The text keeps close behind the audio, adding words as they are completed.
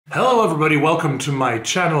Hello everybody, welcome to my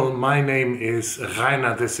channel. My name is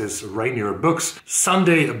Rainer, this is Rainier Books.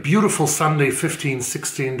 Sunday, a beautiful Sunday,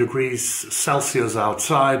 15-16 degrees Celsius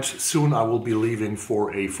outside. Soon I will be leaving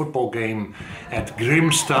for a football game at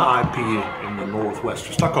Grimsta IP in the northwest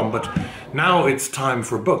of Stockholm. But now it's time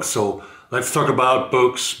for books, so let's talk about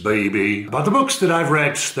books, baby. About the books that I've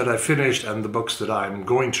read, that I finished, and the books that I'm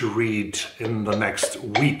going to read in the next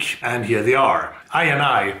week. And here they are.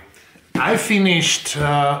 I finished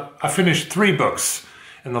 3 books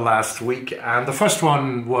in the last week, and the first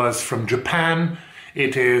one was from Japan.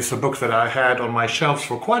 It is a book that I had on my shelves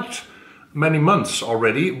for quite many months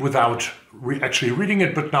already without actually reading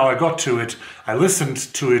it, but now I got to it. I listened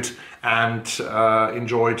to it and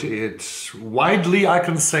enjoyed it widely, I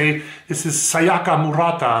can say. This is Sayaka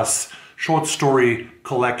Murata's short story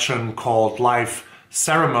collection called Life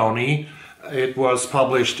Ceremony. It was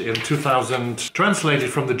published in 2000, translated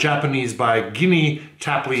from the Japanese by Ginny,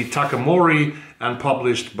 Tapley, Takemori, and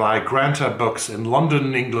published by Granta Books in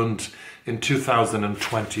London, England in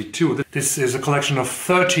 2022. This is a collection of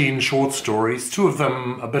 13 short stories, 2 of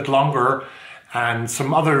them a bit longer, and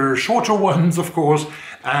some other shorter ones, of course.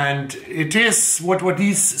 And it is, what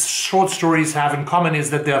these short stories have in common is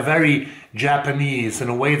that they're very Japanese in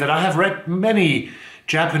a way that I have read many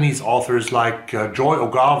Japanese authors like Joy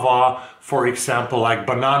Ogawa, for example, like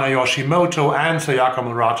Banana Yoshimoto and Sayaka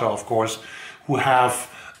Murata, of course, who have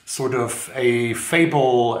sort of a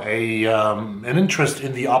fable, an interest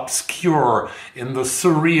in the obscure, in the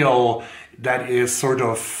surreal that is sort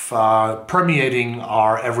of permeating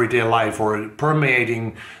our everyday life, or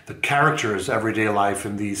permeating the characters' everyday life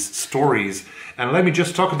in these stories. And let me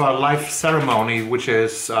just talk about Life Ceremony, which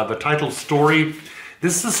is the title story.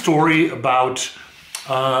 This is a story about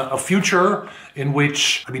a future in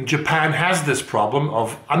which, Japan has this problem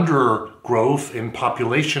of undergrowth in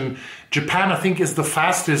population. Japan, I think, is the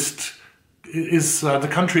fastest, the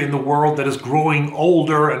country in the world that is growing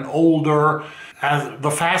older and older as the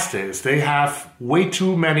fastest. They have way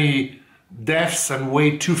too many deaths and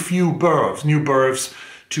way too few births, new births,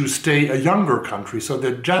 to stay a younger country. So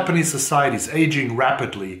the Japanese society is aging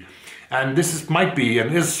rapidly. And this might be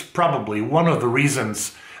and is probably one of the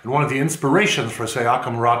reasons and one of the inspirations for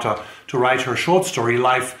Sayaka Murata to write her short story,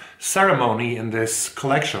 Life Ceremony, in this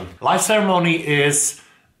collection. Life Ceremony is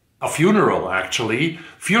a funeral, actually.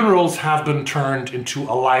 Funerals have been turned into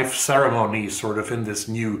a life ceremony, sort of in this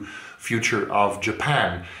new future of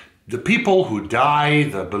Japan. The people who die,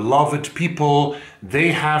 the beloved people,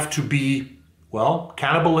 they have to be, well,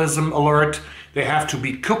 cannibalism alert. They have to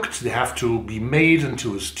be cooked, they have to be made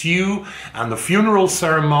into a stew, and the funeral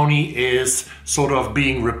ceremony is sort of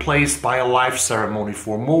being replaced by a life ceremony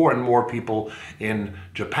for more and more people in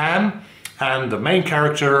Japan. And the main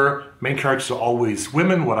characters are always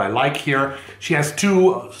women, what I like here. She has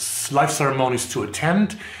 2 life ceremonies to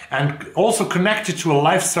attend, and also connected to a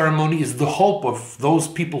life ceremony is the hope of those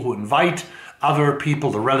people who invite other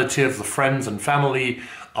people, the relatives, the friends and family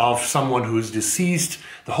of someone who is deceased.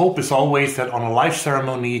 The hope is always that on a life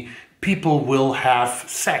ceremony, people will have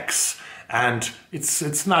sex. And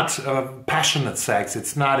it's not passionate sex.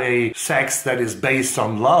 It's not a sex that is based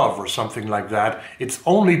on love or something like that. It's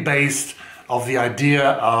only based on the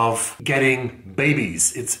idea of getting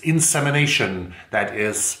babies. It's insemination that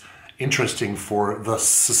is interesting for the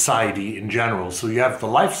society in general. So you have the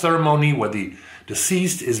life ceremony where the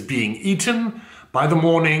deceased is being eaten by the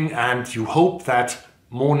mourning, and you hope that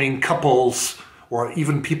mourning couples or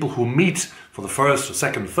even people who meet for the first or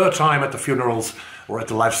second, third time at the funerals or at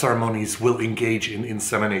the life ceremonies will engage in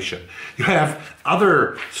insemination. You have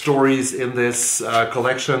other stories in this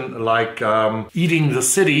collection, like Eating the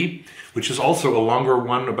City, which is also a longer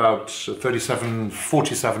one, about 47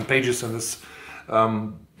 pages in this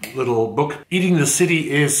little book. Eating the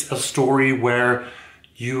City is a story where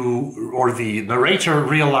the narrator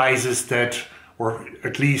realizes that, or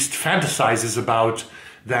at least fantasizes about,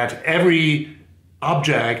 that every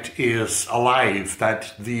object is alive,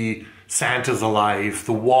 that the sand is alive,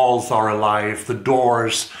 the walls are alive, the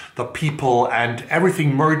doors, the people, and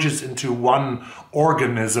everything merges into one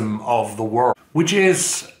organism of the world, which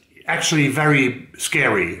is actually very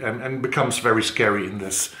scary and becomes very scary in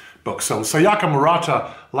this book. So Sayaka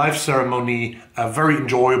Murata, Life Ceremony, a very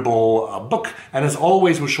enjoyable book, and as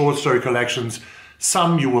always with short story collections,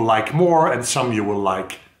 some you will like more and some you will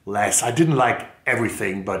like less. I didn't like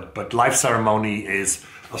everything, but Life Ceremony is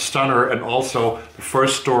a stunner, and also the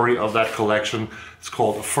first story of that collection is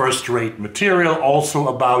called First-Rate Material, also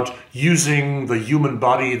about using the human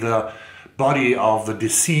body, the body of the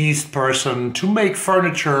deceased person, to make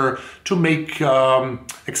furniture, to make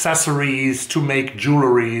accessories, to make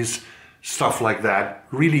jewelries, stuff like that.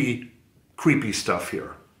 Really creepy stuff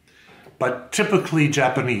here. But typically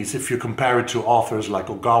Japanese if you compare it to authors like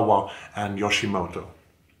Ogawa and Yoshimoto.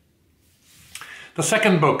 The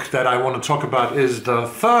second book that I want to talk about is the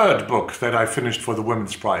third book that I finished for the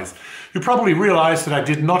Women's Prize. You probably realized that I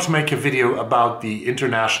did not make a video about the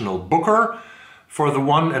International Booker for the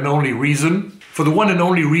one and only reason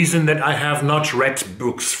that I have not read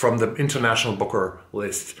books from the International Booker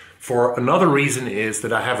list. For another reason is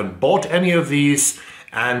that I haven't bought any of these,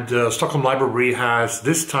 and Stockholm Library has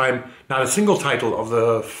this time not a single title of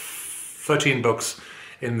the 13 books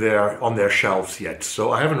on their shelves yet.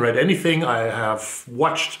 So I haven't read anything. I have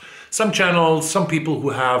watched some channels, some people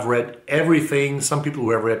who have read everything, some people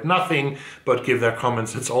who have read nothing but give their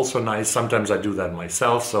comments. It's also nice. Sometimes I do that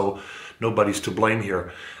myself, so nobody's to blame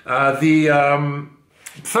here. The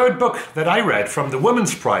third book that I read from the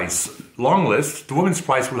Women's Prize long list, the Women's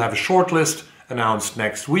Prize will have a short list announced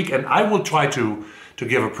next week, and I will try to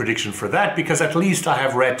give a prediction for that, because at least I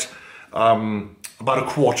have read about a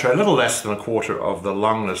quarter, a little less than a quarter of the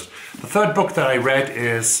long list. The third book that I read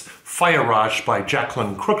is Fire Rush by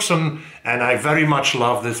Jacqueline Crooks, and I very much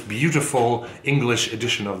love this beautiful English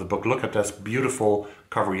edition of the book. Look at this beautiful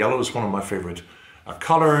cover. Yellow is one of my favorite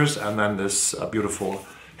colors, and then this beautiful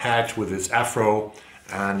hat with its afro,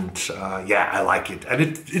 and yeah, I like it. And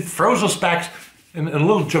it throws us back in a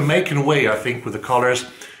little Jamaican way, I think, with the colors,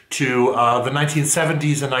 to the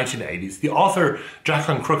 1970s and 1980s. The author,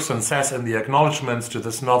 Jacqueline Crooks, says in the acknowledgements to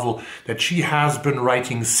this novel that she has been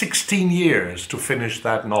writing 16 years to finish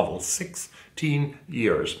that novel. 16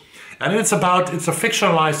 years. And it's a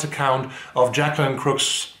fictionalized account of Jacqueline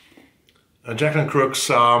Crooks'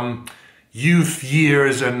 youth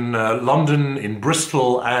years in London, in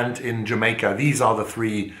Bristol, and in Jamaica. These are the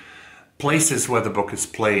three places where the book is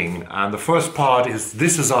playing. And the first part is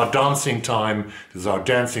This is our dancing time. This is our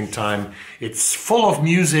dancing time. It's full of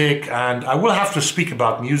music, and I will have to speak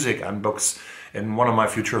about music and books in one of my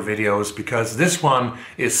future videos, because this one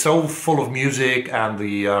is so full of music, and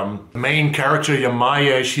the main character,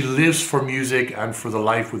 Yamaya, she lives for music and for the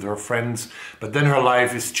life with her friends, but then her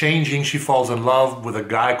life is changing. She falls in love with a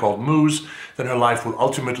guy called Moose. Then her life will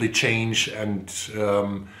ultimately change, and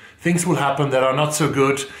things will happen that are not so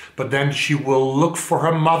good, but then she will look for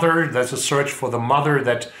her mother. There's a search for the mother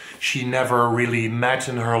that she never really met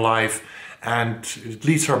in her life, and it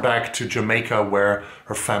leads her back to Jamaica, where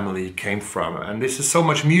her family came from. And this is so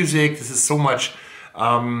much music, this is so much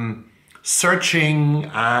searching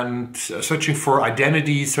for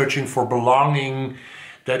identity, searching for belonging,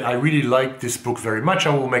 that I really like this book very much.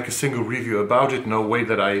 I will make a single review about it. No way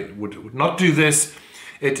that I would not do this.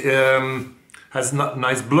 It has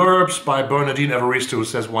nice blurbs by Bernardine Evaristo, who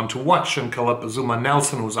says one to watch, and Caleb Zuma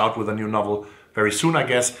Nelson, who's out with a new novel very soon, I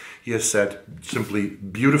guess. He has said simply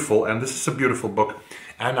beautiful, and this is a beautiful book.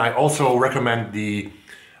 And I also recommend the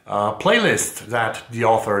playlist that the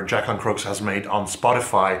author Jacqueline Crooks has made on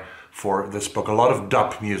Spotify for this book. A lot of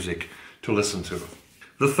dub music to listen to.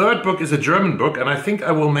 The third book is a German book, and I think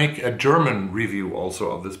I will make a German review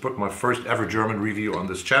also of this book, my first ever German review on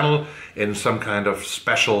this channel, in some kind of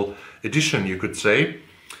special edition, you could say.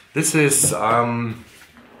 This is called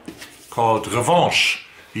Revanche,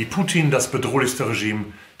 Wie Putin das bedrohlichste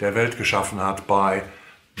Regime der Welt geschaffen hat, by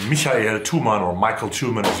Michael Thumann, or Michael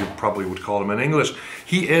Thumann, as you probably would call him in English.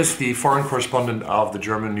 He is the foreign correspondent of the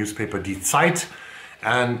German newspaper Die Zeit,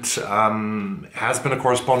 and has been a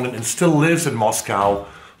correspondent and still lives in Moscow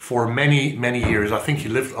for many, many years. I think he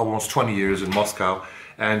lived almost 20 years in Moscow.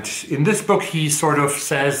 And in this book, he sort of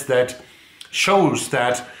shows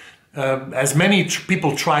that as many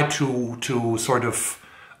people try to sort of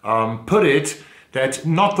put it, that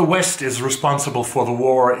not the West is responsible for the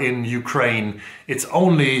war in Ukraine. It's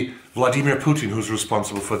only Vladimir Putin who's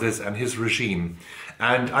responsible for this and his regime.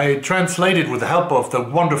 And I translated, with the help of the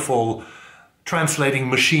wonderful translating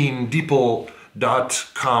machine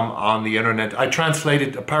DeepL.com on the internet, I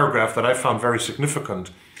translated a paragraph that I found very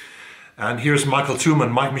significant. And here's Michael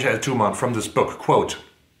Thumann from this book, quote,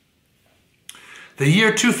 "The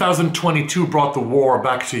year 2022 brought the war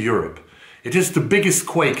back to Europe. It is the biggest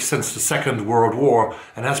quake since the Second World War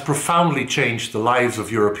and has profoundly changed the lives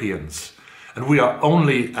of Europeans. And we are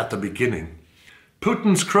only at the beginning.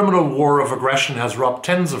 Putin's criminal war of aggression has robbed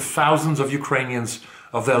tens of thousands of Ukrainians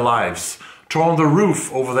of their lives, torn the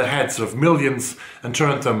roof over the heads of millions and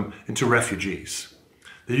turned them into refugees.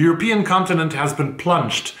 The European continent has been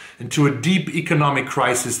plunged into a deep economic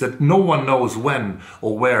crisis that no one knows when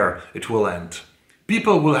or where it will end.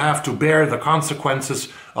 People will have to bear the consequences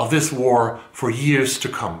of this war for years to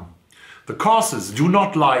come. The causes do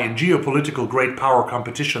not lie in geopolitical great power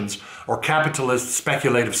competitions or capitalist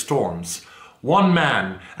speculative storms. One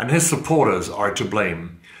man and his supporters are to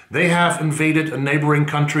blame. They have invaded a neighboring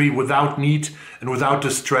country without need and without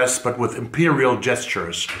distress, but with imperial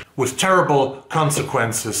gestures, with terrible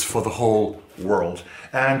consequences for the whole world.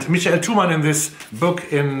 And Michael Thumann in this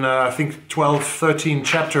book, in I think 12, 13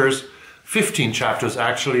 chapters, 15 chapters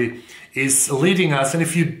actually, is leading us. And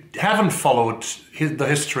if you haven't followed the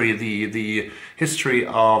history, the history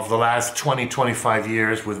of the last 20, 25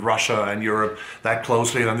 years with Russia and Europe that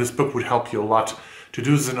closely, then this book would help you a lot to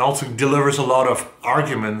do this, and also delivers a lot of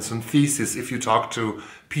arguments and theses if you talk to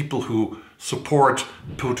people who support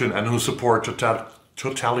Putin and who support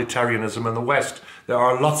totalitarianism in the West. There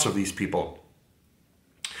are lots of these people.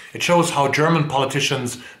 It shows how German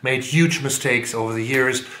politicians made huge mistakes over the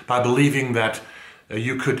years by believing that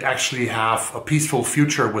you could actually have a peaceful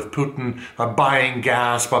future with Putin by buying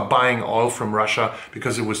gas, by buying oil from Russia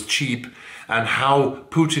because it was cheap, and how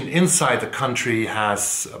Putin inside the country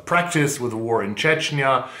has practiced with the war in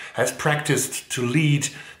Chechnya, has practiced to lead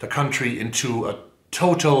the country into a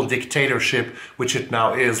total dictatorship, which it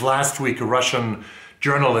now is. Last week, a Russian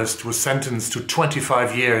journalist was sentenced to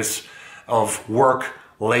 25 years of work,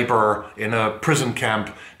 labor in a prison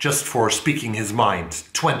camp just for speaking his mind.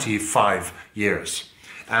 25 years.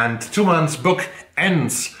 And Thumann's book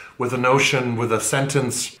ends with a notion, with a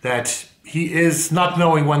sentence that he is not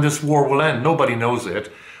knowing when this war will end. Nobody knows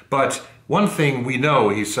it. But one thing we know,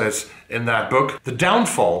 he says in that book, the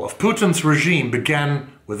downfall of Putin's regime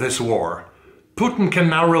began with this war. Putin can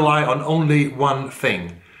now rely on only one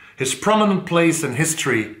thing. His prominent place in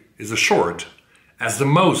history is assured as the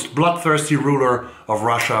most bloodthirsty ruler of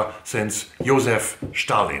Russia since Joseph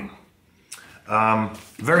Stalin.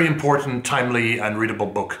 Very important, timely and readable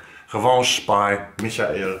book, Revanche by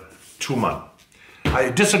Michael Thumann. I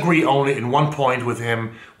disagree only in one point with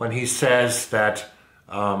him when he says that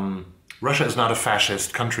Russia is not a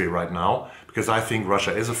fascist country right now, because I think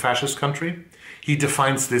Russia is a fascist country. He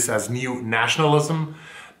defines this as new nationalism,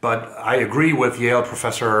 but I agree with Yale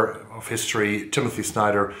professor of history Timothy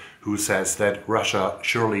Snyder, who says that Russia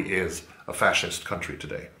surely is a fascist country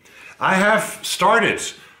today. I have started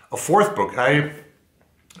a fourth book. I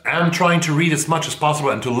am trying to read as much as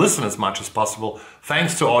possible and to listen as much as possible,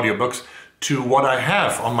 thanks to audiobooks, to what I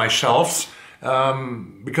have on my shelves,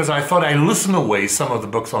 because I thought I listen away some of the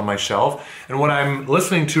books on my shelf. And what I'm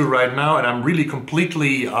listening to right now, and I'm really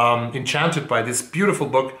completely enchanted by this beautiful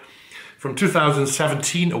book from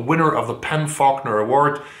 2017, a winner of the PEN/Faulkner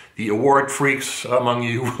Award. The award freaks among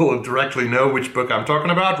you will directly know which book I'm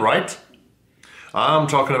talking about, right? I'm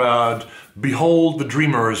talking about Behold the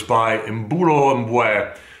Dreamers by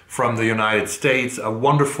Mbue from the United States, a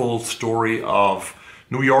wonderful story of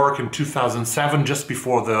New York in 2007, just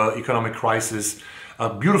before the economic crisis.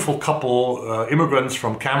 A beautiful couple, immigrants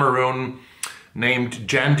from Cameroon, named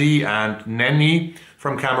Jandy and Nenny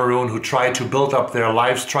from Cameroon, who try to build up their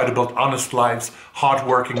lives, try to build honest lives,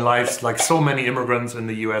 hard-working lives, like so many immigrants in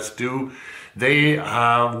the US do. They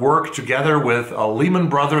work together with a Lehman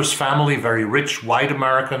Brothers family, very rich white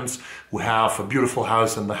Americans who have a beautiful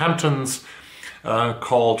house in the Hamptons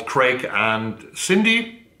called Craig and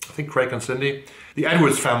Cindy. I think Craig and Cindy. The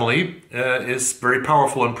Edwards family is very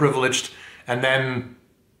powerful and privileged, and then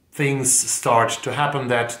things start to happen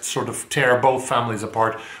that sort of tear both families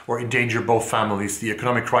apart or endanger both families. The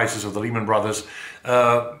economic crisis of the Lehman Brothers,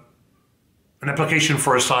 an application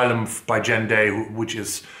for asylum by Jen Day, which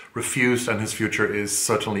is refused, and his future is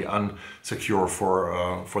certainly unsecure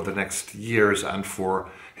for the next years and for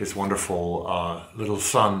his wonderful little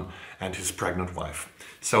son and his pregnant wife.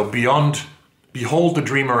 So Behold the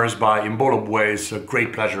Dreamers by Imbolo Mbue is a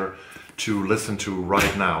great pleasure to listen to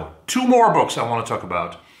right now. Two more books I want to talk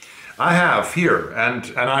about. I have here,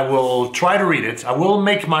 and I will try to read it. I will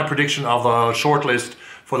make my prediction of a shortlist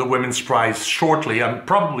for the Women's Prize shortly, and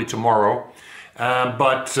probably tomorrow.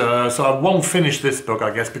 So I won't finish this book,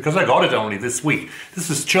 I guess, because I got it only this week. This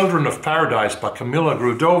is Children of Paradise by Camilla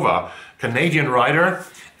Grudova, Canadian writer.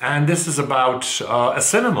 And this is about a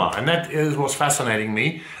cinema, and that was fascinating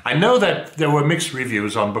me. I know that there were mixed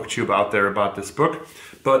reviews on BookTube out there about this book,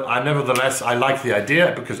 but nevertheless, I like the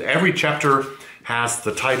idea because every chapter has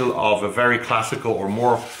the title of a very classical or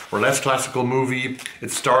more or less classical movie. It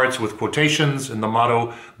starts with quotations in the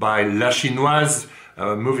motto by La Chinoise,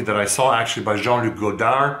 a movie that I saw actually by Jean-Luc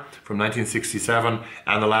Godard from 1967,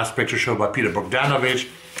 and The Last Picture Show by Peter Bogdanovich.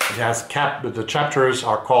 It has the chapters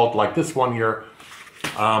are called like this one here,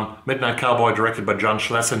 Midnight Cowboy, directed by John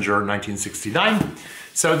Schlesinger, 1969.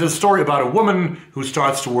 So the story about a woman who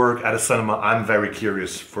starts to work at a cinema. I'm very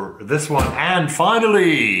curious for this one. And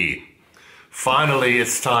finally, Finally,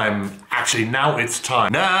 it's time. Actually, now it's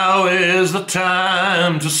time. Now is the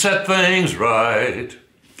time to set things right.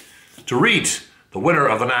 To read the winner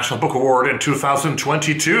of the National Book Award in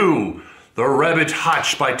 2022, The Rabbit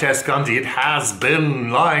Hutch by Tess Gunty. It has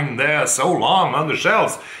been lying there so long on the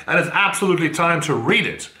shelves, and it's absolutely time to read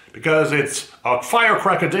it because it's a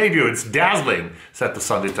firecracker debut. It's dazzling, said the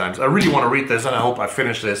Sunday Times. I really want to read this, and I hope I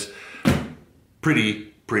finish this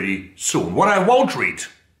pretty soon. What I won't read,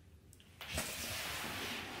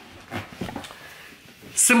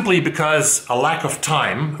 simply because a lack of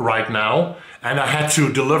time right now, and I had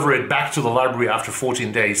to deliver it back to the library after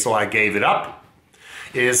 14 days, so I gave it up,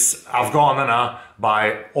 is Afghanerne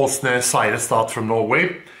by Åsne Seierstad from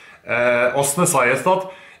Norway. Åsne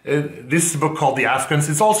Seierstad. This is a book called The Afghans.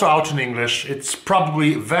 It's also out in English. It's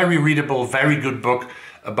probably a very readable, very good book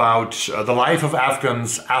about the life of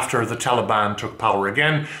Afghans after the Taliban took power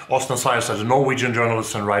again. Åsne Seierstad is a Norwegian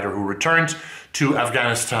journalist and writer who returned to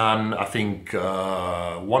Afghanistan, I think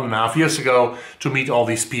 1.5 years ago, to meet all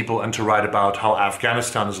these people and to write about how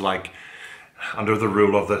Afghanistan is like under the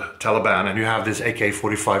rule of the Taliban, and you have this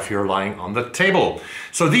AK-45 here lying on the table.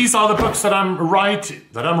 So these are the books that I'm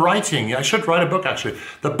writing. I should write a book, actually.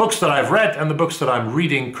 The books that I've read and the books that I'm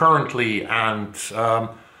reading currently. And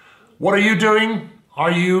what are you doing?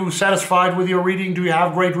 Are you satisfied with your reading? Do you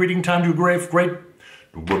have great reading time?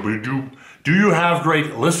 Do you have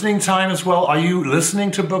great listening time as well? Are you listening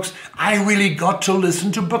to books? I really got to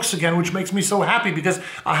listen to books again, which makes me so happy because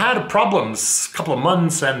I had problems a couple of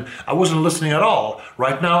months and I wasn't listening at all.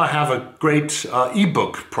 Right now I have a great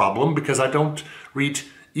ebook problem because I don't read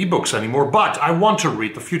ebooks anymore, but I want to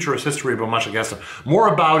read The Future is History by Masha Gessler. More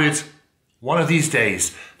about it one of these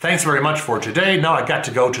days. Thanks very much for today. Now I got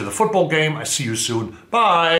to go to the football game. I see you soon. Bye.